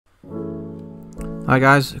Hi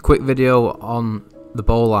guys, a quick video on the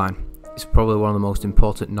bowline. It's probably one of the most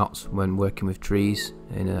important knots when working with trees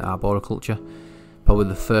in arboriculture. Probably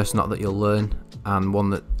the first knot that you'll learn, and one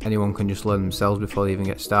that anyone can just learn themselves before they even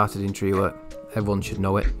get started in tree work. Everyone should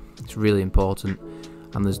know it. It's really important,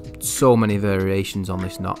 and there's so many variations on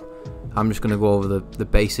this knot. I'm just going to go over the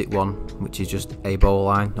basic one, which is just a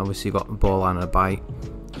bowline. Obviously you've got a bowline and a bite.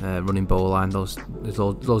 Running bowline, there's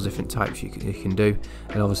loads of different types you can do,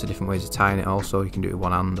 and obviously different ways of tying it. Also, you can do it with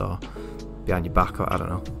one hand or behind your back, or I don't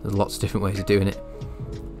know. There's lots of different ways of doing it.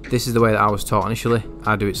 This is the way that I was taught initially.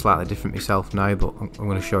 I do it slightly different myself now, but I'm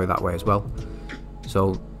going to show you that way as well.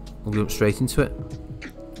 So we'll jump straight into it.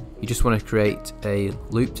 You just want to create a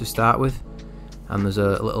loop to start with, and there's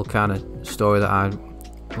a little kind of story a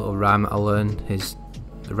little rhyme that I learned is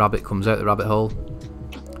the rabbit comes out the rabbit hole,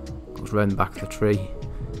 goes round the back of the tree,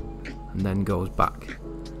 and then goes back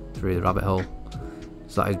through the rabbit hole.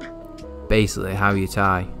 So that is basically how you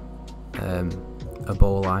tie a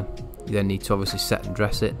bowline. You then need to obviously set and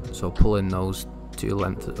dress it, so pull in those two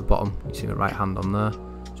lengths at the bottom. You see my right hand on there,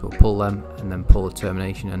 so we'll pull them and then pull the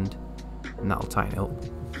termination end, and that'll tighten it up.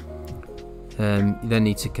 You then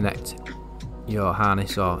need to connect your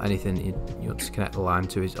harness or anything you want to connect the line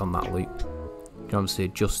to is on that loop. You can obviously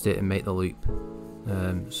adjust it and make the loop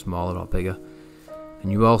smaller or bigger.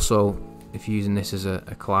 And you also, if you're using this as a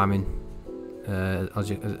climbing, as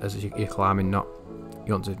your climbing knot,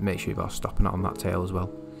 you want to make sure you've got a stopper knot on that tail as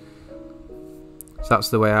well. So that's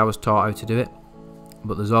the way I was taught how to do it.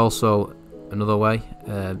 But there's also another way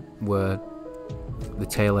where the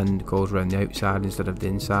tail end goes around the outside instead of the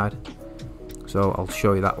inside. So I'll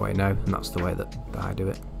show you that way now, and that's the way that I do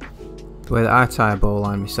it. The way that I tie a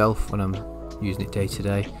bowline myself when I'm using it day to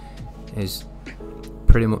day is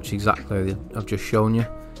pretty much exactly how I've just shown you,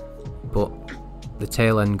 but the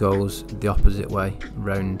tail end goes the opposite way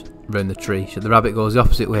round the tree. So the rabbit goes the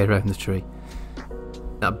opposite way around the tree.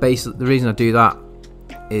 Now basically the reason I do that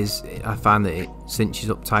is I find that it cinches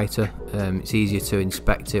up tighter. It's easier to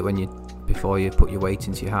inspect it before you put your weight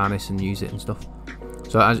into your harness and use it and stuff.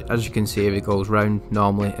 So as you can see here, it goes round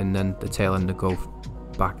normally, and then the tail end will go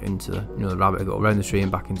back into the rabbit will go around the tree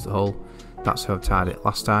and back into the hole. That's how I tied it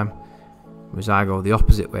last time. Whereas I go the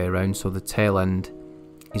opposite way around, so the tail end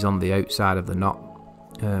is on the outside of the knot.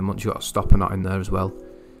 Once you've got a stopper knot in there as well,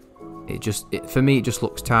 for me it just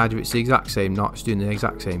looks tidier. It's the exact same knot, it's doing the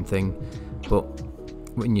exact same thing, but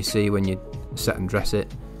when you set and dress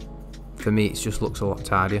it, for me it just looks a lot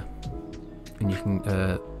tidier, and you can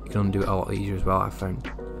undo it a lot easier as well, I've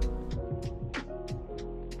found.